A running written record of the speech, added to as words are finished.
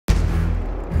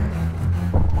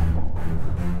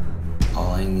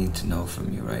I need to know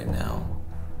from you right now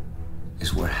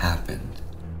is what happened.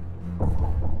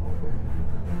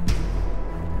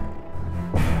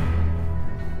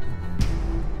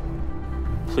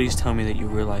 Please tell me that you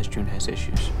realize June has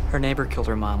issues. Her neighbor killed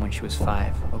her mom when she was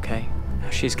 5, okay?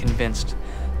 Now she's convinced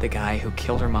the guy who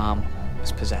killed her mom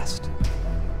was possessed.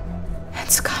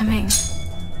 It's coming.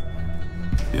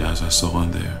 The eyes I saw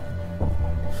in there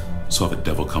saw the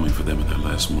devil coming for them in their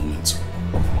last moments.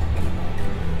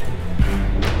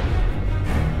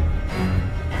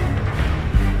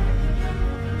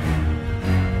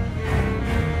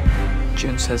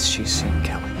 June says she's seen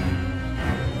Kelly.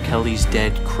 Kelly's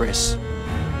dead, Chris.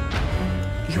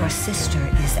 Your sister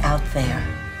is out there.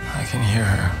 I can hear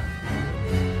her.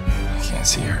 I can't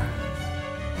see her.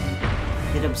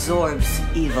 It absorbs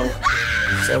evil,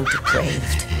 so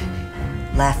depraved,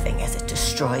 laughing as it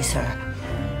destroys her.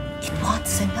 It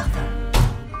wants another.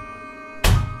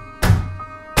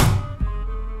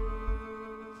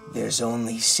 There's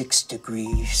only 6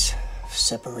 degrees of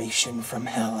separation from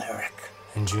hell, Eric.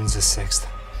 And June's the 6th.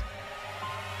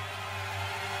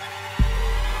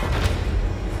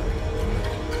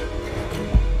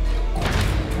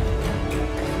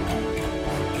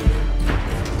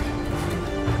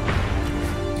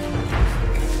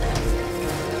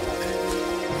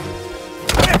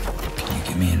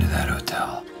 Me into that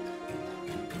hotel.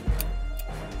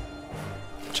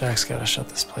 Jack's gotta shut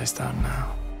this place down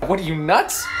now. What are you,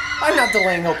 nuts? I'm not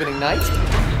delaying opening night.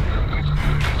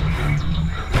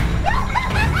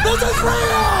 This is real!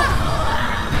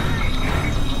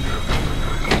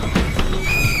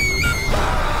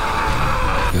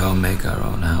 We all make our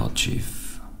own hell,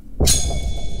 Chief.